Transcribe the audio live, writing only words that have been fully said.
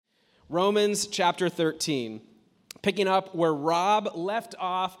Romans chapter 13, picking up where Rob left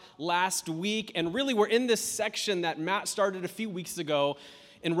off last week. And really, we're in this section that Matt started a few weeks ago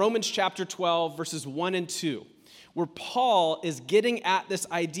in Romans chapter 12, verses 1 and 2, where Paul is getting at this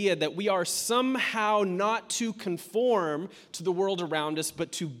idea that we are somehow not to conform to the world around us,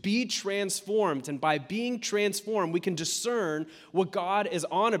 but to be transformed. And by being transformed, we can discern what God is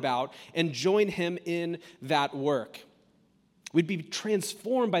on about and join him in that work. We'd be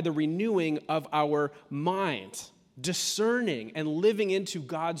transformed by the renewing of our mind, discerning and living into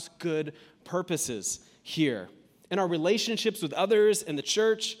God's good purposes here. In our relationships with others in the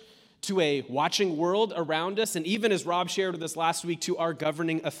church, to a watching world around us, and even as Rob shared with us last week, to our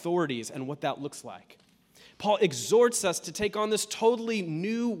governing authorities and what that looks like. Paul exhorts us to take on this totally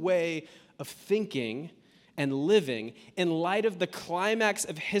new way of thinking and living in light of the climax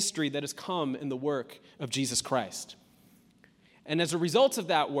of history that has come in the work of Jesus Christ. And as a result of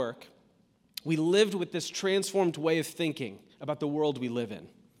that work, we lived with this transformed way of thinking about the world we live in.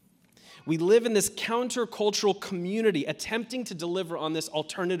 We live in this countercultural community attempting to deliver on this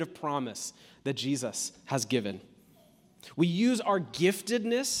alternative promise that Jesus has given. We use our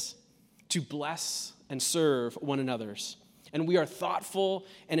giftedness to bless and serve one another. And we are thoughtful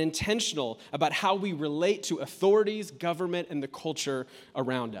and intentional about how we relate to authorities, government, and the culture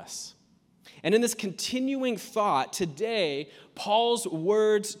around us. And in this continuing thought, today, Paul's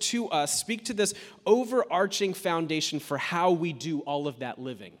words to us speak to this overarching foundation for how we do all of that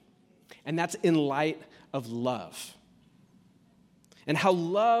living. And that's in light of love. And how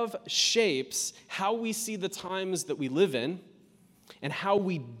love shapes how we see the times that we live in and how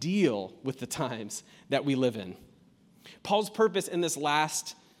we deal with the times that we live in. Paul's purpose in this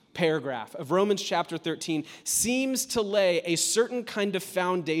last paragraph of Romans chapter 13 seems to lay a certain kind of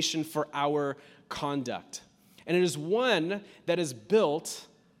foundation for our conduct. And it is one that is built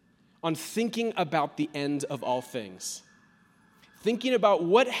on thinking about the end of all things. Thinking about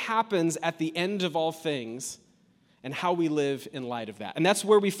what happens at the end of all things and how we live in light of that. And that's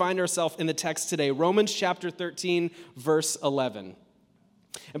where we find ourselves in the text today, Romans chapter 13, verse 11.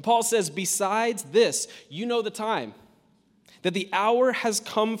 And Paul says, "Besides this, you know the time, that the hour has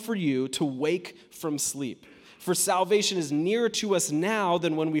come for you to wake from sleep. For salvation is nearer to us now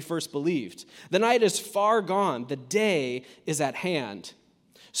than when we first believed. The night is far gone, the day is at hand.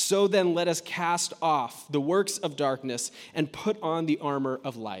 So then let us cast off the works of darkness and put on the armor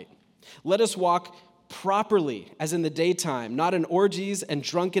of light. Let us walk properly as in the daytime, not in orgies and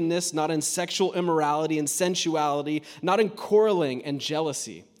drunkenness, not in sexual immorality and sensuality, not in quarreling and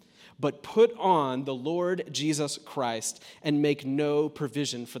jealousy. But put on the Lord Jesus Christ and make no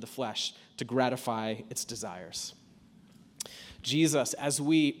provision for the flesh to gratify its desires." Jesus, as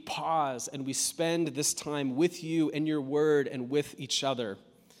we pause and we spend this time with you in your word and with each other,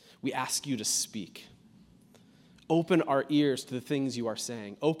 we ask you to speak. Open our ears to the things you are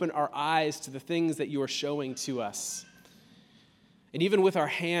saying. Open our eyes to the things that you are showing to us. And even with our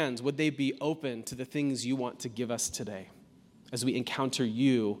hands, would they be open to the things you want to give us today as we encounter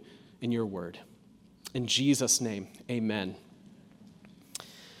you in your word. In Jesus' name, amen.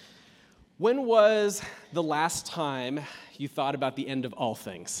 When was the last time you thought about the end of all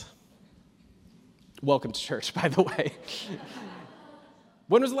things? Welcome to church, by the way.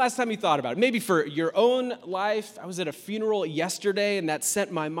 When was the last time you thought about it? Maybe for your own life. I was at a funeral yesterday, and that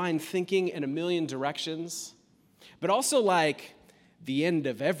sent my mind thinking in a million directions. But also like the end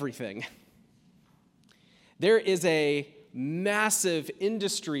of everything. There is a massive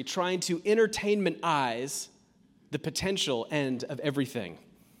industry trying to entertainmentize the potential end of everything.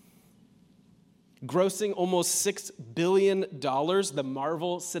 Grossing almost $6 billion, the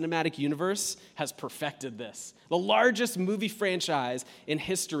Marvel Cinematic Universe has perfected this. The largest movie franchise in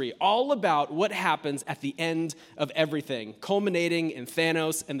history, all about what happens at the end of everything, culminating in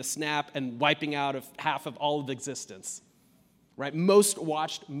Thanos and the snap and wiping out of half of all of existence. Right? Most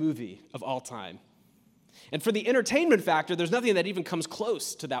watched movie of all time. And for the entertainment factor, there's nothing that even comes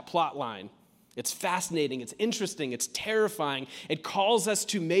close to that plot line. It's fascinating, it's interesting, it's terrifying. It calls us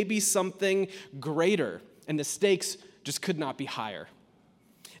to maybe something greater, and the stakes just could not be higher.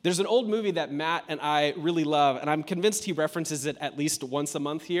 There's an old movie that Matt and I really love, and I'm convinced he references it at least once a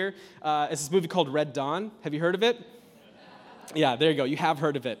month here. It's this movie called Red Dawn. Have you heard of it? Yeah, there you go. You have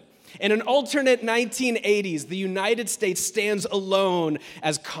heard of it. In an alternate 1980s, the United States stands alone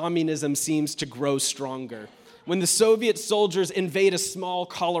as communism seems to grow stronger. When the Soviet soldiers invade a small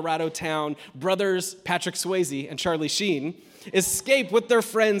Colorado town, brothers Patrick Swayze and Charlie Sheen escape with their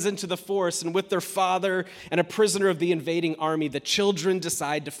friends into the forest, and with their father and a prisoner of the invading army, the children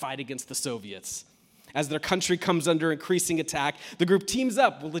decide to fight against the Soviets. As their country comes under increasing attack, the group teams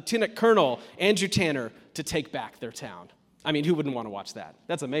up with Lieutenant Colonel Andrew Tanner to take back their town. I mean, who wouldn't want to watch that?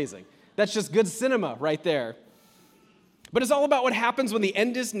 That's amazing. That's just good cinema right there. But it's all about what happens when the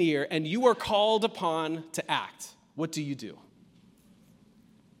end is near and you are called upon to act. What do you do?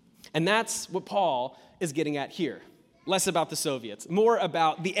 And that's what Paul is getting at here. Less about the Soviets, more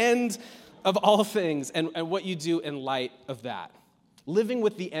about the end of all things and what you do in light of that. Living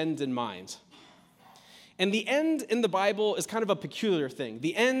with the end in mind. And the end in the Bible is kind of a peculiar thing.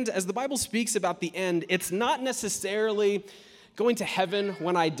 The end, as the Bible speaks about the end, it's not necessarily going to heaven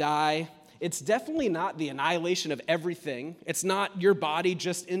when I die. It's definitely not the annihilation of everything. It's not your body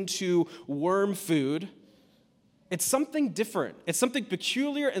just into worm food. It's something different. It's something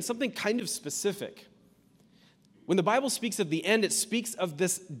peculiar and something kind of specific. When the Bible speaks of the end, it speaks of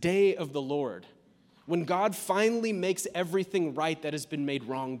this day of the Lord, when God finally makes everything right that has been made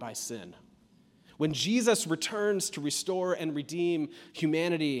wrong by sin. When Jesus returns to restore and redeem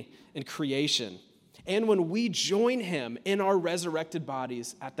humanity and creation. And when we join him in our resurrected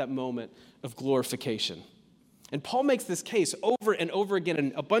bodies at that moment of glorification. And Paul makes this case over and over again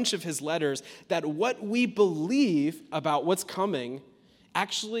in a bunch of his letters that what we believe about what's coming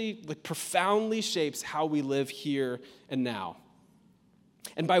actually profoundly shapes how we live here and now.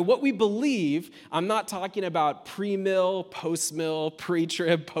 And by what we believe, I'm not talking about pre-mill, post-mill,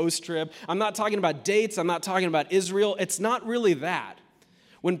 pre-trib, post-trib. I'm not talking about dates. I'm not talking about Israel. It's not really that.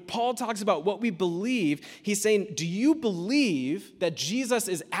 When Paul talks about what we believe, he's saying, do you believe that Jesus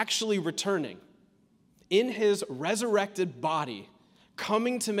is actually returning in his resurrected body,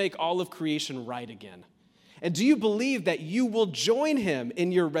 coming to make all of creation right again? And do you believe that you will join him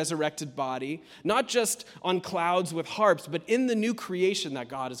in your resurrected body, not just on clouds with harps, but in the new creation that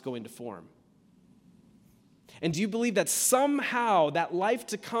God is going to form? And do you believe that somehow that life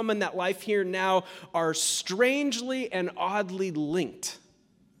to come and that life here now are strangely and oddly linked?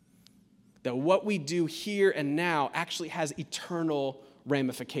 That what we do here and now actually has eternal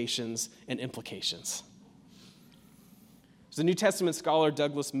ramifications and implications. There's a New Testament scholar,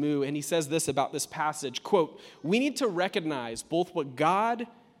 Douglas Moo, and he says this about this passage, quote, "We need to recognize both what God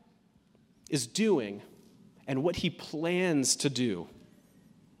is doing and what he plans to do,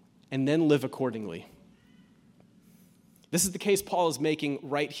 and then live accordingly." This is the case Paul is making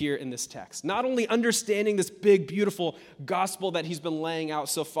right here in this text. Not only understanding this big, beautiful gospel that he's been laying out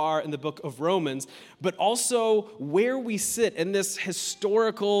so far in the book of Romans, but also where we sit in this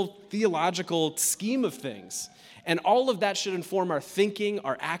historical, theological scheme of things. And all of that should inform our thinking,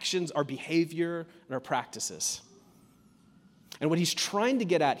 our actions, our behavior, and our practices. And what he's trying to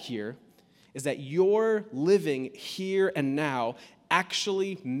get at here is that your living here and now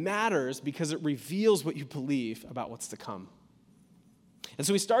actually matters because it reveals what you believe about what's to come. And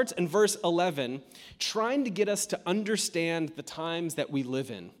so he starts in verse 11, trying to get us to understand the times that we live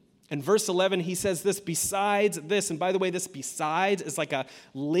in. In verse 11, he says this, besides this, and by the way, this besides is like a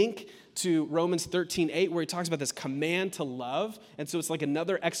link to Romans 13:8, where he talks about this command to love. And so it's like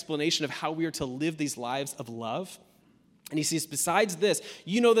another explanation of how we are to live these lives of love. And he says, besides this,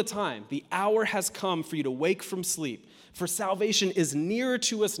 you know the time, the hour has come for you to wake from sleep. For salvation is nearer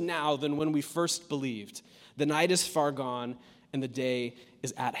to us now than when we first believed. The night is far gone and the day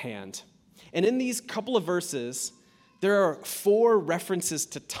is at hand. And in these couple of verses, there are 4 references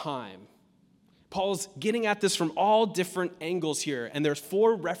to time. Paul's getting at this from all different angles here, and there's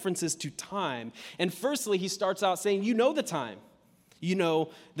 4 references to time. And firstly, he starts out saying, you know the time. You know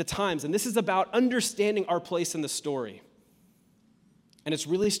the times. And this is about understanding our place in the story. And it's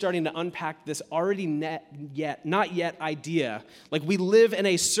really starting to unpack this already not yet idea. Like we live in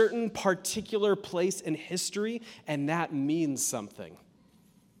a certain particular place in history, and that means something.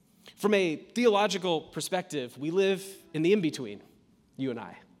 From a theological perspective, we live in the in-between, you and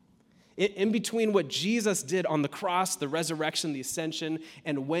I. In between what Jesus did on the cross, the resurrection, the ascension,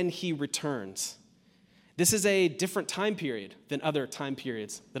 and when he returns. This is a different time period than other time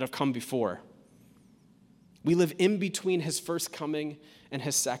periods that have come before. We live in between his first coming and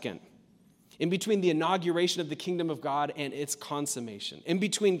his second. In between the inauguration of the kingdom of God and its consummation. In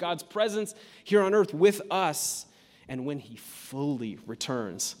between God's presence here on earth with us and when he fully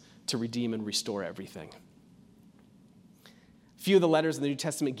returns to redeem and restore everything. A few of the letters in the New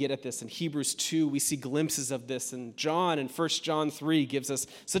Testament get at this. In Hebrews 2, we see glimpses of this. And John in 1 John 3 gives us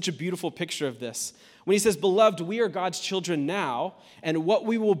such a beautiful picture of this. When he says, beloved, we are God's children now, and what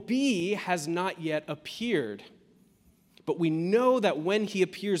we will be has not yet appeared. But we know that when he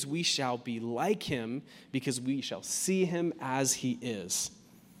appears, we shall be like him, because we shall see him as he is.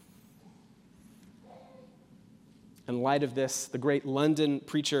 In light of this, the great London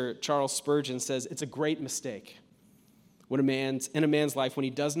preacher Charles Spurgeon says, it's a great mistake in a man's life when he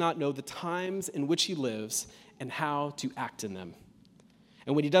does not know the times in which he lives and how to act in them.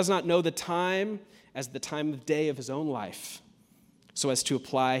 And when he does not know the time as the time of day of his own life, so as to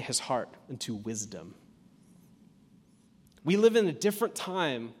apply his heart unto wisdom. We live in a different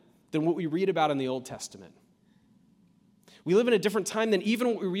time than what we read about in the Old Testament. We live in a different time than even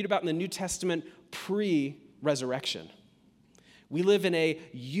what we read about in the New Testament pre-resurrection. We live in a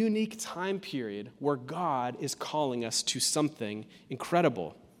unique time period where God is calling us to something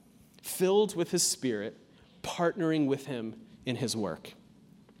incredible, filled with his Spirit, partnering with him in his work.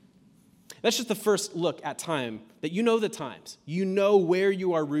 That's just the first look at time, that you know the times. You know where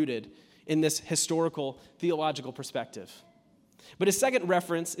you are rooted in this historical, theological perspective. But his second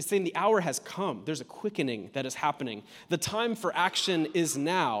reference is saying the hour has come. There's a quickening that is happening. The time for action is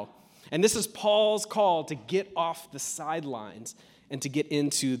now. And this is Paul's call to get off the sidelines and to get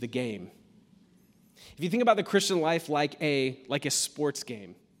into the game. If you think about the Christian life like a sports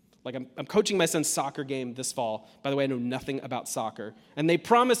game, like I'm coaching my son's soccer game this fall. By the way, I know nothing about soccer. And they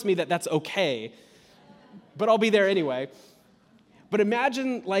promised me that that's okay, but I'll be there anyway. But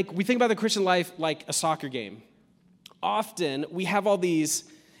imagine, we think about the Christian life like a soccer game. Often, we have all these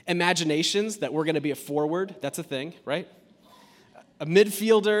imaginations that we're going to be a forward. That's a thing, right? A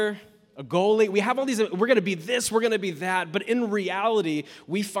midfielder, a goalie. We have all these, we're going to be this, we're going to be that. But in reality,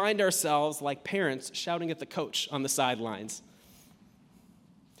 we find ourselves like parents shouting at the coach on the sidelines.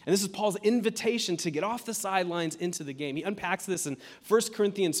 And this is Paul's invitation to get off the sidelines into the game. He unpacks this in 1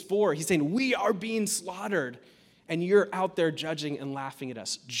 Corinthians 4. He's saying, we are being slaughtered, and you're out there judging and laughing at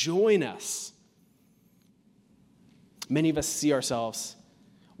us. Join us. Many of us see ourselves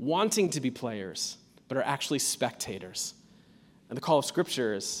wanting to be players, but are actually spectators. And the call of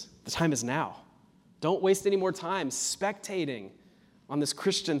Scripture is, the time is now. Don't waste any more time spectating on this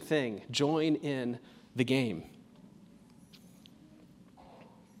Christian thing. Join in the game.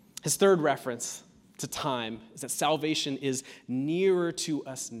 His third reference to time is that salvation is nearer to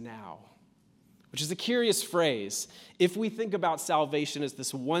us now, which is a curious phrase if we think about salvation as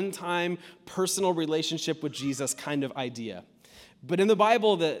this one-time personal relationship with Jesus kind of idea. But in the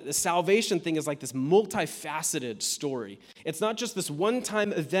Bible, the salvation thing is like this multifaceted story. It's not just this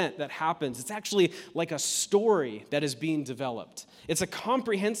one-time event that happens. It's actually like a story that is being developed. It's a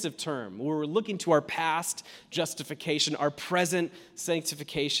comprehensive term where we're looking to our past justification, our present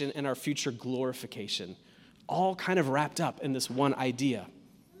sanctification, and our future glorification, all kind of wrapped up in this one idea.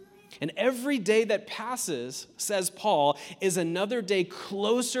 And every day that passes, says Paul, is another day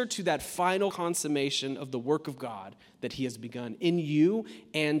closer to that final consummation of the work of God that he has begun in you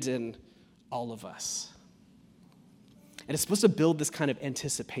and in all of us. And it's supposed to build this kind of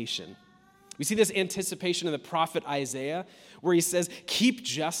anticipation. We see this anticipation in the prophet Isaiah, where he says, keep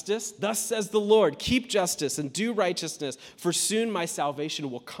justice, thus says the Lord, keep justice and do righteousness, for soon my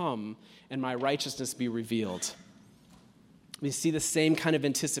salvation will come and my righteousness be revealed. We see the same kind of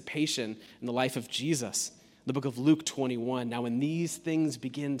anticipation in the life of Jesus. In the book of Luke 21, now when these things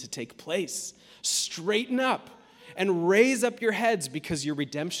begin to take place, straighten up and raise up your heads because your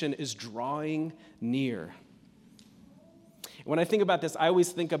redemption is drawing near. When I think about this, I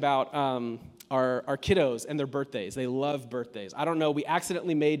always think about our kiddos and their birthdays. They love birthdays. I don't know, we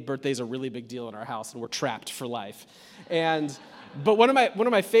accidentally made birthdays a really big deal in our house and we're trapped for life. But one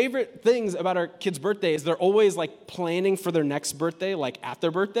of my favorite things about our kids' birthday is they're always planning for their next birthday, at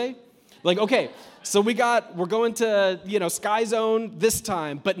their birthday. Okay, so we're going to, Sky Zone this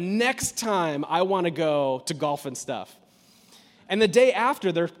time, but next time I want to go to golf and stuff. And the day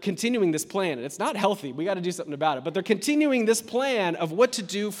after, they're continuing this plan. And it's not healthy. We got to do something about it. But they're continuing this plan of what to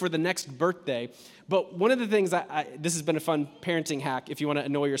do for the next birthday. But one of the things, this has been a fun parenting hack if you want to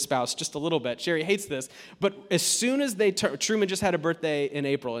annoy your spouse just a little bit. Sherry hates this. But as soon as Truman just had a birthday in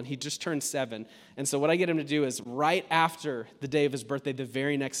April, and he just turned 7. And so what I get him to do is right after the day of his birthday, the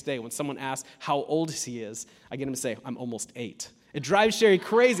very next day, when someone asks how old he is, I get him to say, I'm almost 8. It drives Sherry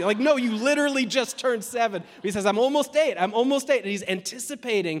crazy. No, you literally just turned 7. He says, I'm almost 8. And he's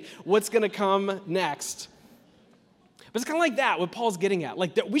anticipating what's going to come next. But it's kind of like that, what Paul's getting at.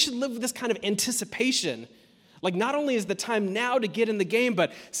 That we should live with this kind of anticipation. Not only is the time now to get in the game,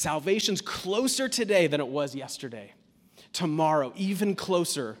 but salvation's closer today than it was yesterday. Tomorrow, even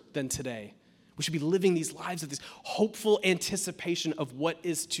closer than today. We should be living these lives of this hopeful anticipation of what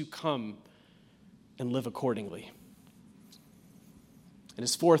is to come and live accordingly. And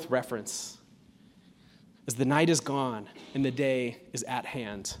his fourth reference is the night is gone and the day is at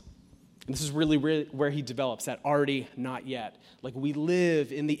hand. And this is really where he develops that already, not yet. Like we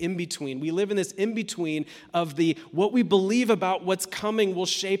live in the in-between. We live in this in-between of what we believe about what's coming will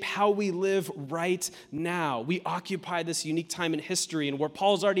shape how we live right now. We occupy this unique time in history, and where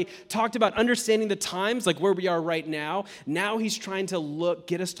Paul's already talked about understanding the times, like where we are right now. Now he's trying to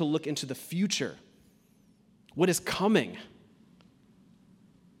get us to look into the future. What is coming?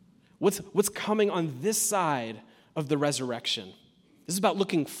 What's coming on this side of the resurrection? This is about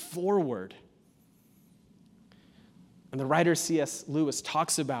looking forward. And the writer C.S. Lewis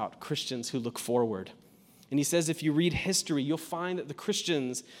talks about Christians who look forward. And he says if you read history, you'll find that the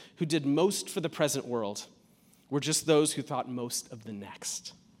Christians who did most for the present world were just those who thought most of the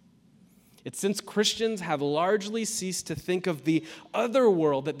next. It's since Christians have largely ceased to think of the other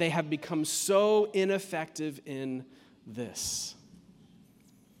world that they have become so ineffective in this.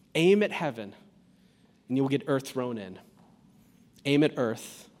 Aim at heaven, and you will get earth thrown in. Aim at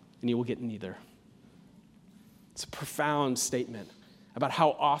earth, and you will get neither. It's a profound statement about how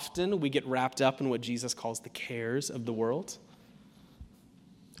often we get wrapped up in what Jesus calls the cares of the world,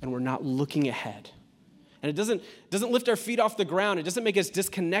 and we're not looking ahead. And it doesn't lift our feet off the ground. It doesn't make us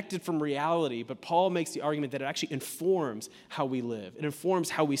disconnected from reality, but Paul makes the argument that it actually informs how we live. It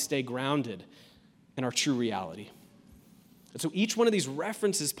informs how we stay grounded in our true reality. And so each one of these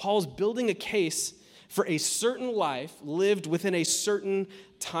references, Paul's building a case for a certain life lived within a certain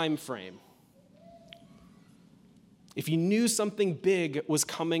time frame. If you knew something big was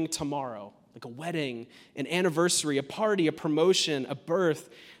coming tomorrow, like a wedding, an anniversary, a party, a promotion, a birth,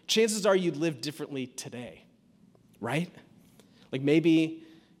 chances are you'd live differently today, right? Like maybe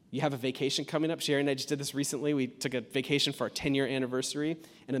you have a vacation coming up. Sherry and I just did this recently. We took a vacation for our 10-year anniversary,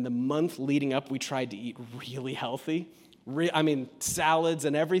 and in the month leading up, we tried to eat really healthy. Salads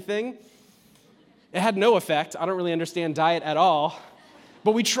and everything. It had no effect. I don't really understand diet at all.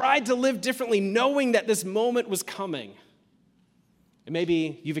 But we tried to live differently, knowing that this moment was coming. And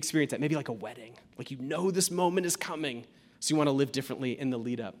maybe you've experienced that. Maybe like a wedding. Like you know this moment is coming, so you want to live differently in the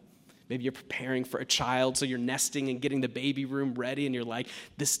lead up. Maybe you're preparing for a child, so you're nesting and getting the baby room ready, and you're like,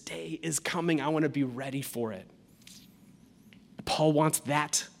 this day is coming. I want to be ready for it. Paul wants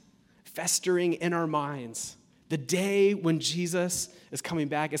that festering in our minds. The day when Jesus is coming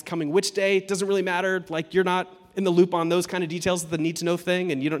back is coming. Which day? It doesn't really matter. Like you're not in the loop on those kind of details of the need-to-know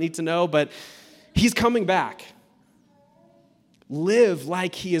thing, and you don't need to know, but he's coming back. Live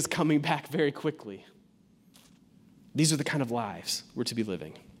like he is coming back very quickly. These are the kind of lives we're to be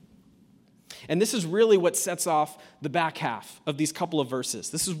living. And this is really what sets off the back half of these couple of verses.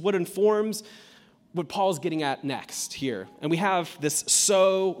 This is what informs what Paul's getting at next here. And we have this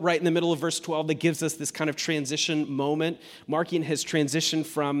so right in the middle of verse 12 that gives us this kind of transition moment, marking his transition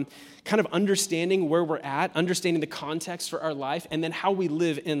from kind of understanding where we're at, understanding the context for our life, and then how we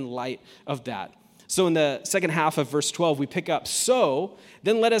live in light of that. So in the second half of verse 12, we pick up, so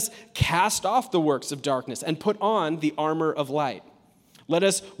then let us cast off the works of darkness and put on the armor of light. Let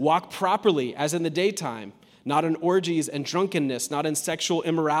us walk properly as in the daytime, not in orgies and drunkenness, not in sexual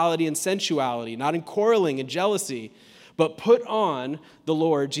immorality and sensuality, not in quarreling and jealousy, but put on the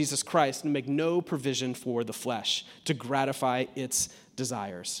Lord Jesus Christ and make no provision for the flesh to gratify its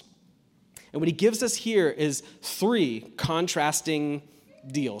desires. And what he gives us here is three contrasting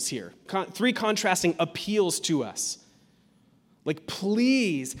deals here, three contrasting appeals to us. Like,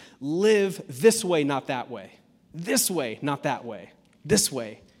 please live this way, not that way. This way, not that way. This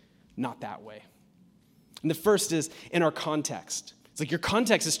way, not that way. And the first is in our context. It's like your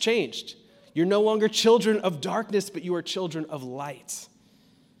context has changed. You're no longer children of darkness, but you are children of light.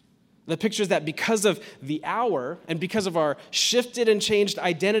 The picture is that because of the hour and because of our shifted and changed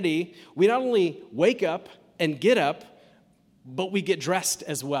identity, we not only wake up and get up, but we get dressed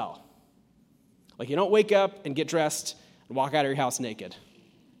as well. Like you don't wake up and get dressed and walk out of your house naked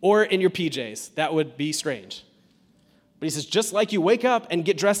or in your PJs. That would be strange. But he says, just like you wake up and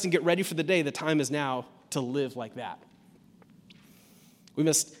get dressed and get ready for the day, the time is now to live like that. We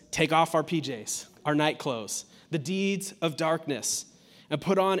must take off our PJs, our night clothes, the deeds of darkness, and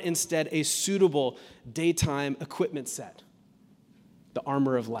put on instead a suitable daytime equipment set, the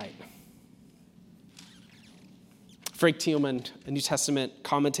armor of light. Frank Thielman, a New Testament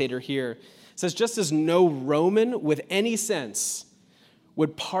commentator here, says, just as no Roman with any sense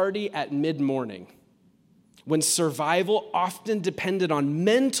would party at mid-morning, when survival often depended on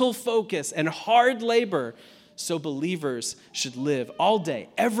mental focus and hard labor, so believers should live all day,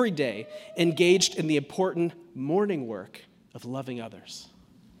 every day, engaged in the important morning work of loving others.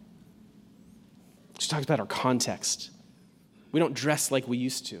 She talks about our context. We don't dress like we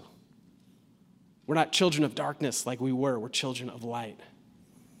used to. We're not children of darkness like we were. We're children of light.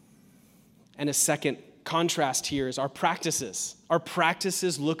 And a second contrast here is our practices. Our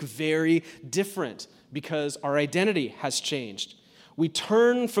practices look very different because our identity has changed. We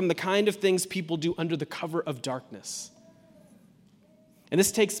turn from the kind of things people do under the cover of darkness. And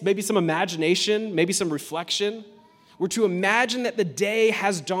this takes maybe some imagination, maybe some reflection. We're to imagine that the day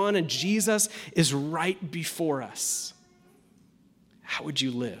has dawned and Jesus is right before us. How would you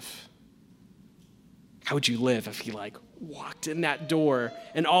live? How would you live if he walked in that door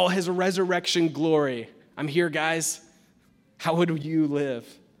in all his resurrection glory? I'm here, guys. How would you live?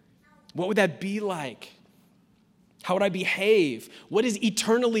 What would that be like? How would I behave? What is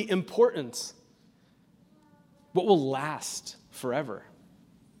eternally important? What will last forever?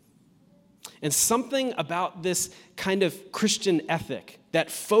 And something about this kind of Christian ethic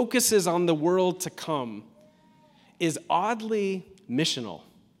that focuses on the world to come is oddly missional.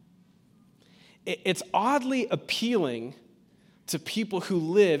 It's oddly appealing to people who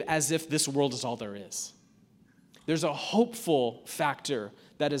live as if this world is all there is. There's a hopeful factor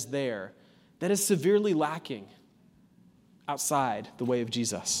that is there that is severely lacking outside the way of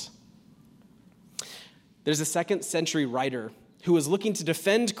Jesus. There's a 2nd century writer who was looking to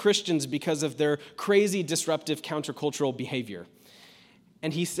defend Christians because of their crazy, disruptive, countercultural behavior.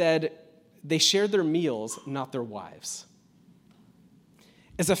 And he said, they shared their meals, not their wives.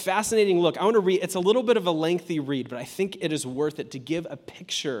 It's a fascinating look. I want to read, it's a little bit of a lengthy read, but I think it is worth it to give a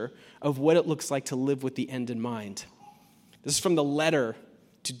picture of what it looks like to live with the end in mind. This is from the letter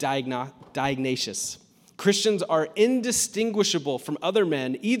to Dionysius. Christians are indistinguishable from other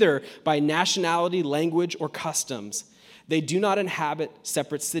men, either by nationality, language, or customs. They do not inhabit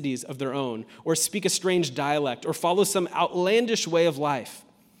separate cities of their own, or speak a strange dialect, or follow some outlandish way of life.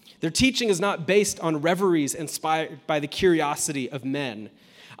 Their teaching is not based on reveries inspired by the curiosity of men.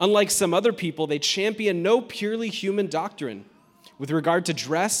 Unlike some other people, they champion no purely human doctrine. With regard to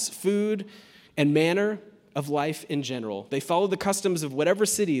dress, food, and manner of life in general, they follow the customs of whatever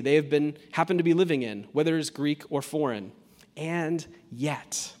city they happen to be living in, whether it's Greek or foreign. And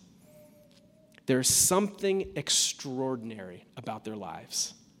yet, there's something extraordinary about their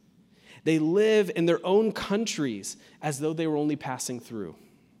lives. They live in their own countries as though they were only passing through.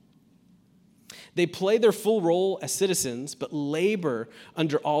 They play their full role as citizens, but labor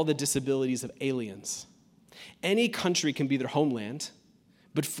under all the disabilities of aliens. Any country can be their homeland,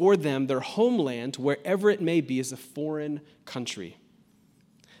 but for them, their homeland, wherever it may be, is a foreign country.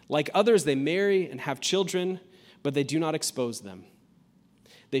 Like others, they marry and have children, but they do not expose them.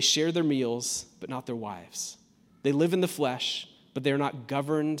 They share their meals, but not their wives. They live in the flesh, but they are not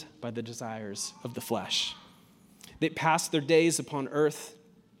governed by the desires of the flesh. They pass their days upon earth,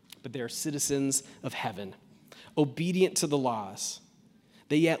 but they are citizens of heaven, obedient to the laws.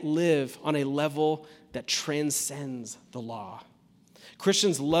 They yet live on a level that transcends the law.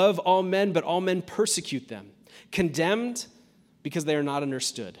 Christians love all men, but all men persecute them. Condemned because they are not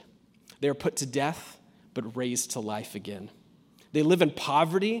understood. They are put to death, but raised to life again. They live in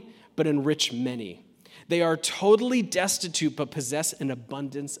poverty, but enrich many. They are totally destitute, but possess an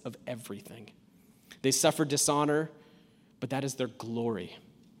abundance of everything. They suffer dishonor, but that is their glory.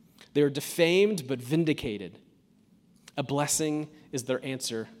 They are defamed, but vindicated. A blessing is their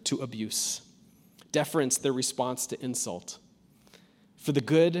answer to abuse. Deference, their response to insult. For the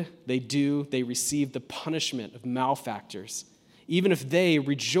good they do, they receive the punishment of malefactors, even if they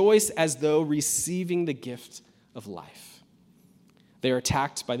rejoice as though receiving the gift of life. They are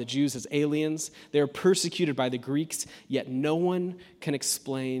attacked by the Jews as aliens. They are persecuted by the Greeks, yet no one can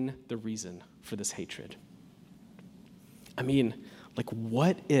explain the reason for this hatred. I mean,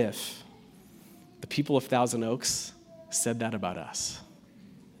 what if the people of Thousand Oaks said that about us?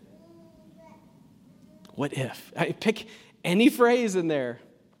 What if? Pick any phrase in there.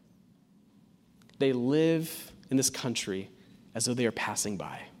 They live in this country as though they are passing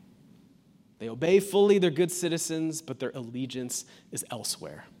by. They obey fully, they're good citizens, but their allegiance is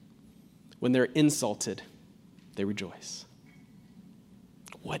elsewhere. When they're insulted, they rejoice.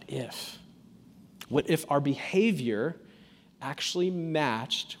 What if? What if our behavior actually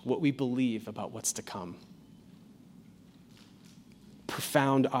matched what we believe about what's to come?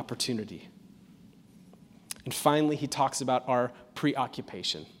 Profound opportunity. And finally, he talks about our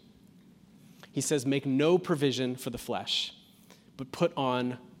preoccupation. He says, make no provision for the flesh, but put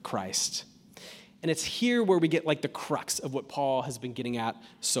on Christ. And it's here where we get the crux of what Paul has been getting at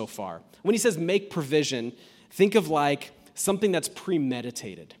so far. When he says make provision, think of something that's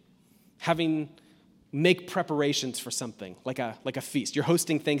premeditated. Make preparations for something, like a feast. You're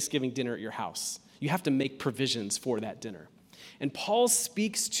hosting Thanksgiving dinner at your house. You have to make provisions for that dinner. And Paul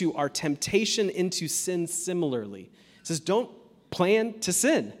speaks to our temptation into sin similarly. He says, don't plan to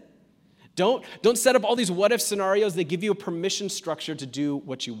sin. Don't set up all these what-if scenarios that give you a permission structure to do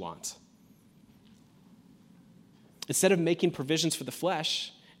what you want. Instead of making provisions for the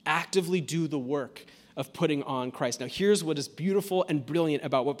flesh, actively do the work of putting on Christ. Now, here's what is beautiful and brilliant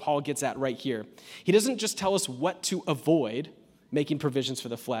about what Paul gets at right here. He doesn't just tell us what to avoid, making provisions for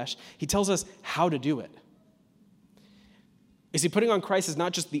the flesh. He tells us how to do it. You see, putting on Christ is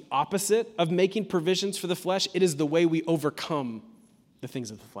not just the opposite of making provisions for the flesh. It is the way we overcome the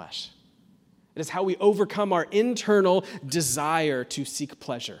things of the flesh. It is how we overcome our internal desire to seek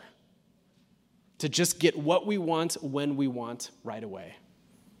pleasure, to just get what we want when we want right away.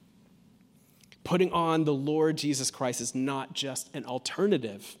 Putting on the Lord Jesus Christ is not just an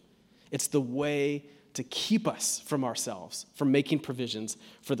alternative. It's the way to keep us from ourselves, from making provisions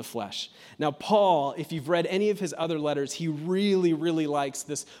for the flesh. Now, Paul, if you've read any of his other letters, he really, really likes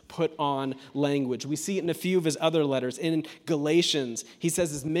this put on language. We see it in a few of his other letters. In Galatians, he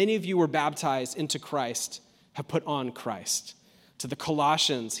says, as many of you were baptized into Christ, have put on Christ. To the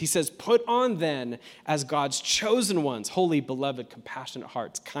Colossians, he says, put on then as God's chosen ones, holy, beloved, compassionate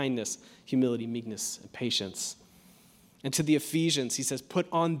hearts, kindness, humility, meekness, and patience. And to the Ephesians, he says, put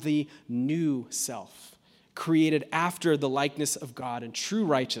on the new self, created after the likeness of God in true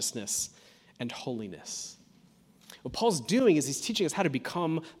righteousness and holiness. What Paul's doing is he's teaching us how to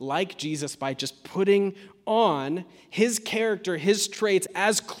become like Jesus by just putting on his character, his traits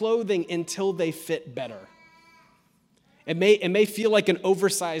as clothing until they fit better. It may feel like an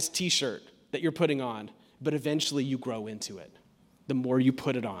oversized t-shirt that you're putting on, but eventually you grow into it the more you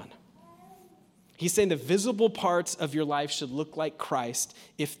put it on. He's saying the visible parts of your life should look like Christ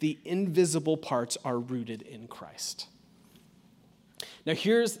if the invisible parts are rooted in Christ. Now,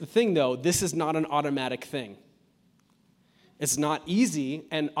 here's the thing, though. This is not an automatic thing. It's not easy,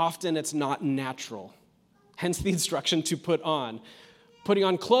 and often it's not natural. Hence the instruction to put on. Putting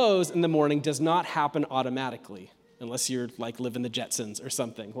on clothes in the morning does not happen automatically, unless you're like living the Jetsons or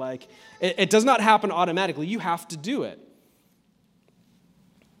something. Like, it does not happen automatically. You have to do it.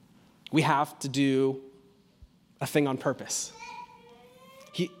 We have to do a thing on purpose.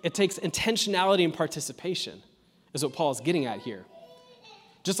 It takes intentionality and participation, is what Paul is getting at here.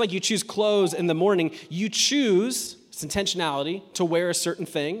 Just like you choose clothes in the morning, you choose, it's intentionality, to wear a certain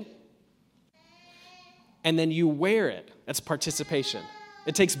thing, and then you wear it. That's participation.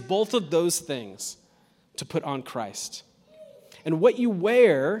 It takes both of those things to put on Christ. And what you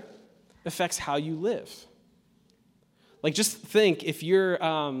wear affects how you live. Like, just think if you're,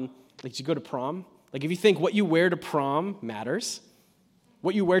 like, you go to prom. Like, if you think what you wear to prom matters,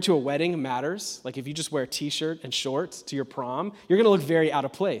 what you wear to a wedding matters. Like, if you just wear a t-shirt and shorts to your prom, you're going to look very out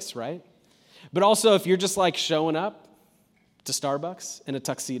of place, right? But also, if you're just, like, showing up to Starbucks in a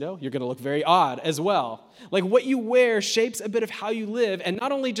tuxedo, you're going to look very odd as well. Like, what you wear shapes a bit of how you live, and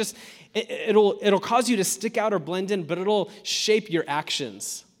not only just, it'll cause you to stick out or blend in, but it'll shape your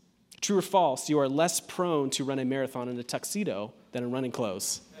actions. True or false, you are less prone to run a marathon in a tuxedo than in running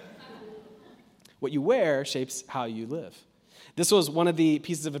clothes. What you wear shapes how you live. This was one of the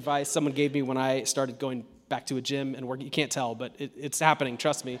pieces of advice someone gave me when I started going back to a gym and working. You can't tell, but it's happening,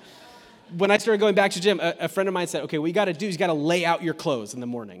 trust me. When I started going back to gym, a friend of mine said, okay, what you got to do is you got to lay out your clothes in the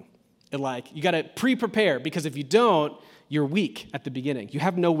morning. And you got to pre-prepare, because if you don't, you're weak at the beginning. You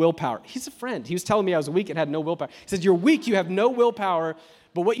have no willpower. He's a friend. He was telling me I was weak and had no willpower. He says, you're weak, you have no willpower,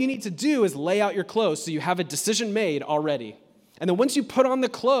 but what you need to do is lay out your clothes so you have a decision made already. And then once you put on the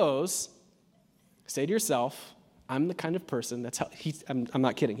clothes, say to yourself, I'm the kind of person that's healthy. I'm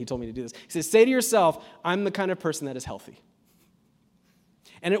not kidding. He told me to do this. He says, say to yourself, I'm the kind of person that is healthy.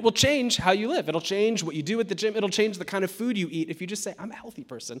 And it will change how you live. It'll change what you do at the gym. It'll change the kind of food you eat if you just say, I'm a healthy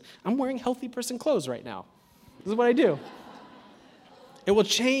person. I'm wearing healthy person clothes right now. This is what I do. It will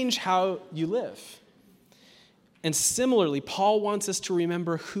change how you live. And similarly, Paul wants us to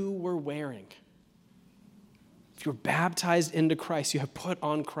remember who we're wearing. If you're baptized into Christ, you have put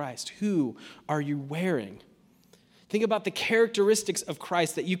on Christ. Who are you wearing? Think about the characteristics of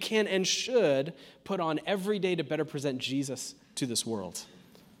Christ that you can and should put on every day to better present Jesus to this world.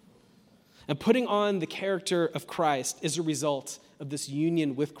 And putting on the character of Christ is a result of this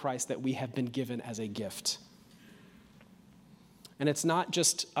union with Christ that we have been given as a gift. And it's not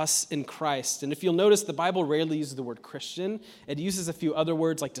just us in Christ. And if you'll notice, the Bible rarely uses the word Christian. It uses a few other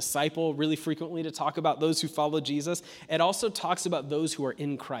words like disciple really frequently to talk about those who follow Jesus. It also talks about those who are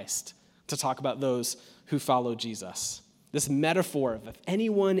in Christ to talk about those who follow Jesus. This metaphor of if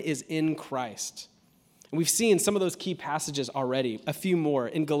anyone is in Christ. And we've seen some of those key passages already, a few more.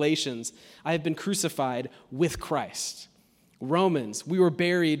 In Galatians, I have been crucified with Christ. Romans, we were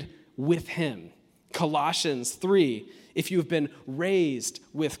buried with him. Colossians 3, if you have been raised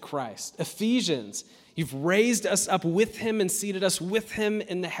with Christ. Ephesians, you've raised us up with him and seated us with him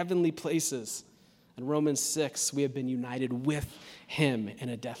in the heavenly places. And Romans 6, we have been united with him in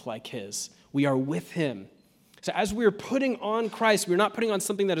a death like his. We are with him. So as we are putting on Christ, we're not putting on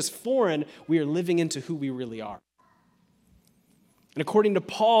something that is foreign. We are living into who we really are. And according to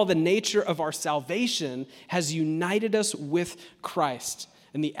Paul, the nature of our salvation has united us with Christ.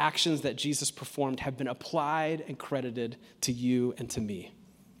 And the actions that Jesus performed have been applied and credited to you and to me.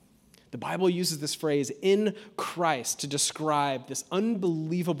 The Bible uses this phrase, in Christ, to describe this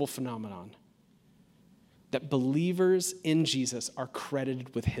unbelievable phenomenon that believers in Jesus are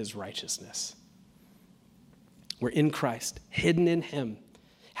credited with his righteousness. We're in Christ, hidden in him,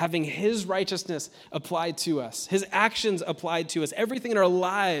 having his righteousness applied to us, his actions applied to us. Everything in our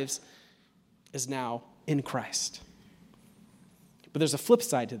lives is now in Christ. But there's a flip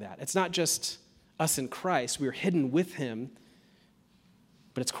side to that. It's not just us in Christ. We are hidden with him,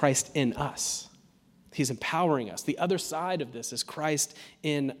 but it's Christ in us. He's empowering us. The other side of this is Christ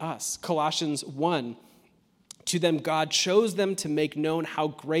in us. Colossians 1, to them God chose them to make known how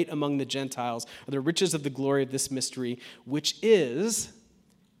great among the Gentiles are the riches of the glory of this mystery, which is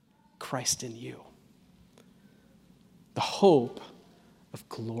Christ in you, the hope of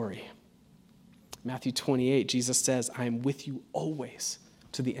glory. Matthew 28, Jesus says, I am with you always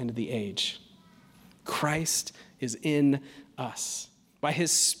to the end of the age. Christ is in us. By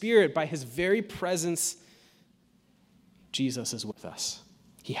his Spirit, by his very presence, Jesus is with us.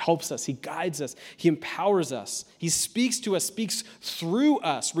 He helps us, he guides us, he empowers us, he speaks to us, speaks through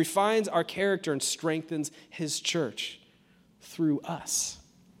us, refines our character, and strengthens his church through us.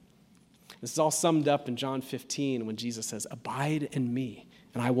 This is all summed up in John 15 when Jesus says, abide in me,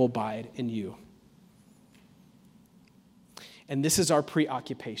 and I will abide in you. And this is our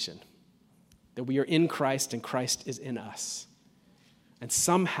preoccupation, that we are in Christ and Christ is in us. And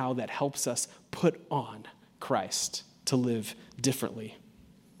somehow that helps us put on Christ to live differently.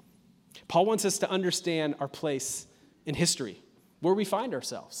 Paul wants us to understand our place in history, where we find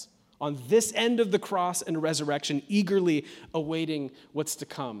ourselves, on this end of the cross and resurrection, eagerly awaiting what's to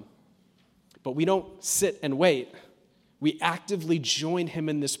come. But we don't sit and wait. We actively join him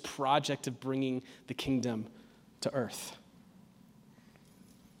in this project of bringing the kingdom to earth.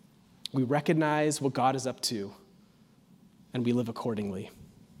 We recognize what God is up to, and we live accordingly.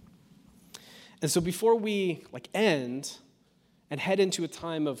 And so before we end and head into a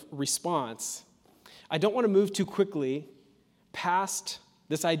time of response, I don't want to move too quickly past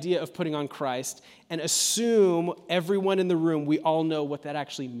this idea of putting on Christ and assume everyone in the room, we all know what that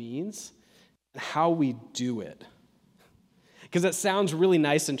actually means and how we do it. Because that sounds really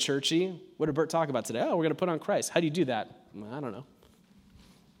nice and churchy. What did Bert talk about today? Oh, we're going to put on Christ. How do you do that? I don't know.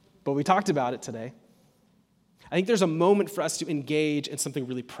 But we talked about it today. I think there's a moment for us to engage in something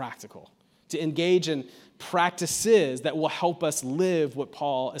really practical, to engage in practices that will help us live what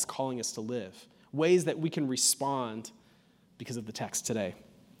Paul is calling us to live, ways that we can respond because of the text today.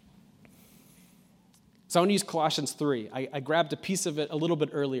 So I want to use Colossians 3. I grabbed a piece of it a little bit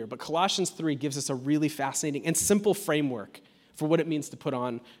earlier, but Colossians 3 gives us a really fascinating and simple framework for what it means to put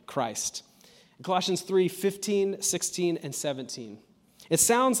on Christ. In Colossians 3, 15, 16, and 17. It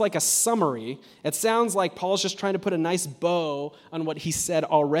sounds like a summary. It sounds like Paul's just trying to put a nice bow on what he said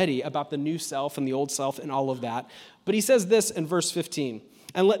already about the new self and the old self and all of that. But he says this in verse 15,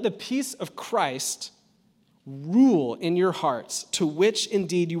 and let the peace of Christ rule in your hearts, to which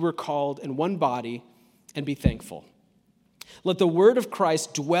indeed you were called in one body, and be thankful. Let the word of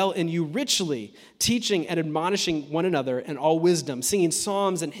Christ dwell in you richly, teaching and admonishing one another in all wisdom, singing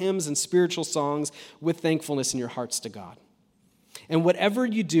psalms and hymns and spiritual songs with thankfulness in your hearts to God. And whatever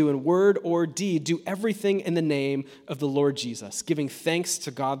you do in word or deed, do everything in the name of the Lord Jesus, giving thanks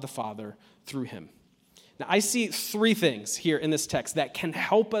to God the Father through him. Now, I see three things here in this text that can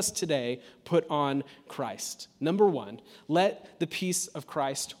help us today put on Christ. Number one, let the peace of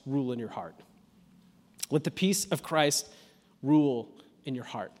Christ rule in your heart. Let the peace of Christ rule in your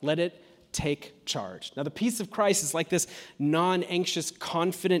heart. Let it take charge. Now, the peace of Christ is like this non-anxious,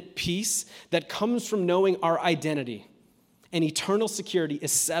 confident peace that comes from knowing our identity. And eternal security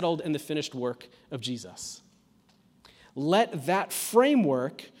is settled in the finished work of Jesus. Let that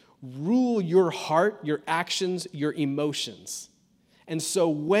framework rule your heart, your actions, your emotions. And so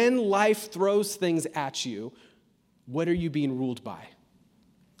when life throws things at you, what are you being ruled by?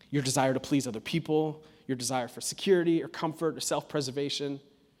 Your desire to please other people, your desire for security or comfort or self-preservation?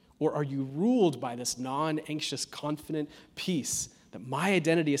 Or are you ruled by this non-anxious, confident peace that my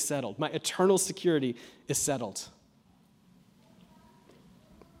identity is settled, my eternal security is settled?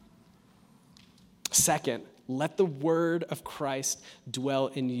 Second, Let the word of Christ dwell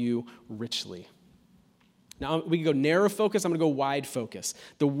in you richly. Now, we can go narrow focus. I'm going to go wide focus.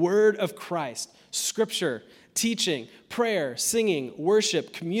 The word of Christ, scripture, teaching, prayer, singing,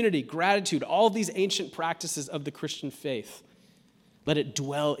 worship, community, gratitude, all of these ancient practices of the Christian faith. Let it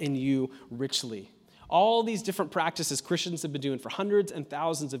dwell in you richly. All these different practices Christians have been doing for hundreds and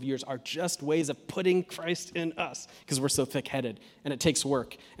thousands of years are just ways of putting Christ in us because we're so thick-headed, and it takes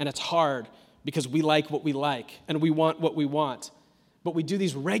work, and it's hard because we like what we like, and we want what we want. But we do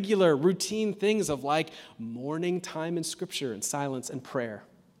these regular, routine things of like morning time in Scripture and silence and prayer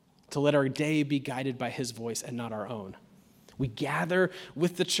to let our day be guided by his voice and not our own. We gather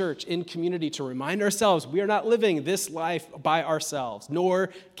with the church in community to remind ourselves we are not living this life by ourselves, nor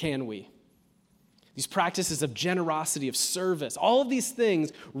can we. These practices of generosity, of service, all of these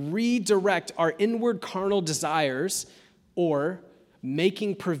things redirect our inward carnal desires or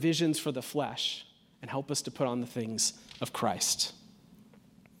making provisions for the flesh and help us to put on the things of Christ.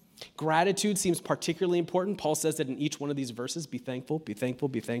 Gratitude seems particularly important. Paul says that in each one of these verses, be thankful, be thankful,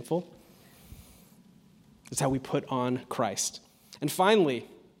 be thankful. It's how we put on Christ. And finally,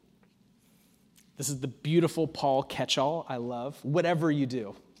 this is the beautiful Paul catch-all I love. Whatever you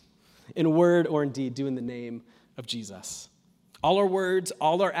do, in word or in deed, do in the name of Jesus. All our words,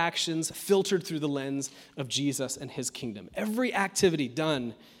 all our actions filtered through the lens of Jesus and his kingdom. Every activity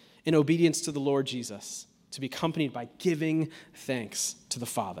done in obedience to the Lord Jesus, to be accompanied by giving thanks to the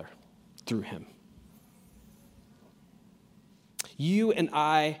Father through him. You and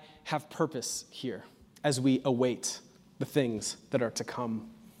I have purpose here as we await the things that are to come.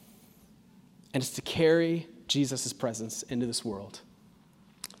 And it's to carry Jesus' presence into this world,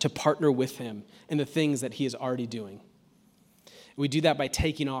 to partner with him in the things that he is already doing. We do that by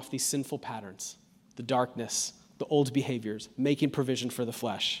taking off these sinful patterns, the darkness, the old behaviors, making provision for the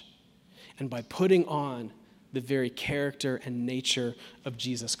flesh, and by putting on the very character and nature of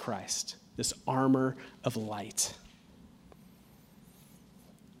Jesus Christ, this armor of light.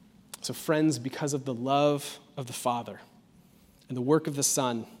 So friends, because of the love of the Father and the work of the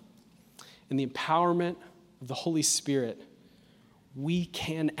Son and the empowerment of the Holy Spirit, we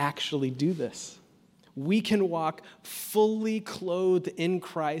can actually do this. We can walk fully clothed in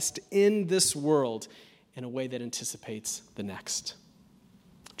Christ in this world in a way that anticipates the next.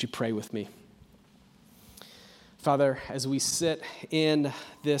 Would you pray with me? Father, as we sit in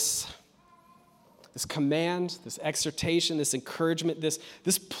this command, this exhortation, this encouragement, this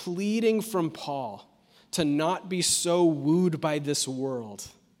pleading from Paul to not be so wooed by this world,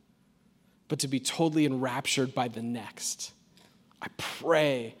 but to be totally enraptured by the next, I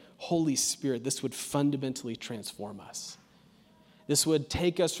pray, Holy Spirit, this would fundamentally transform us. This would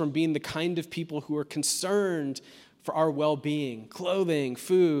take us from being the kind of people who are concerned for our well-being, clothing,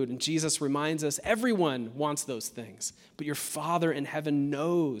 food. And Jesus reminds us everyone wants those things, but your Father in heaven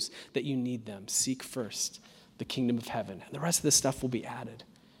knows that you need them. Seek first the kingdom of heaven, and the rest of this stuff will be added.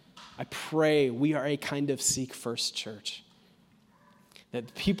 I pray we are a kind of seek first church, that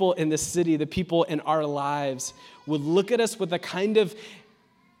the people in this city, the people in our lives would look at us with a kind of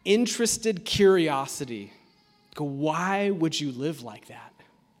interested curiosity. Go, why would you live like that?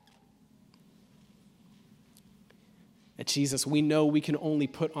 At Jesus, we know we can only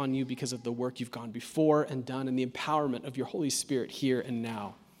put on you because of the work you've gone before and done and the empowerment of your Holy Spirit here and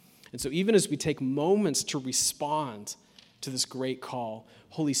now. And so even as we take moments to respond to this great call,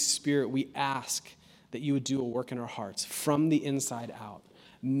 Holy Spirit, we ask that you would do a work in our hearts from the inside out,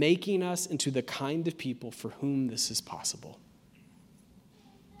 making us into the kind of people for whom this is possible.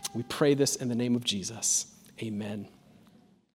 We pray this in the name of Jesus. Amen.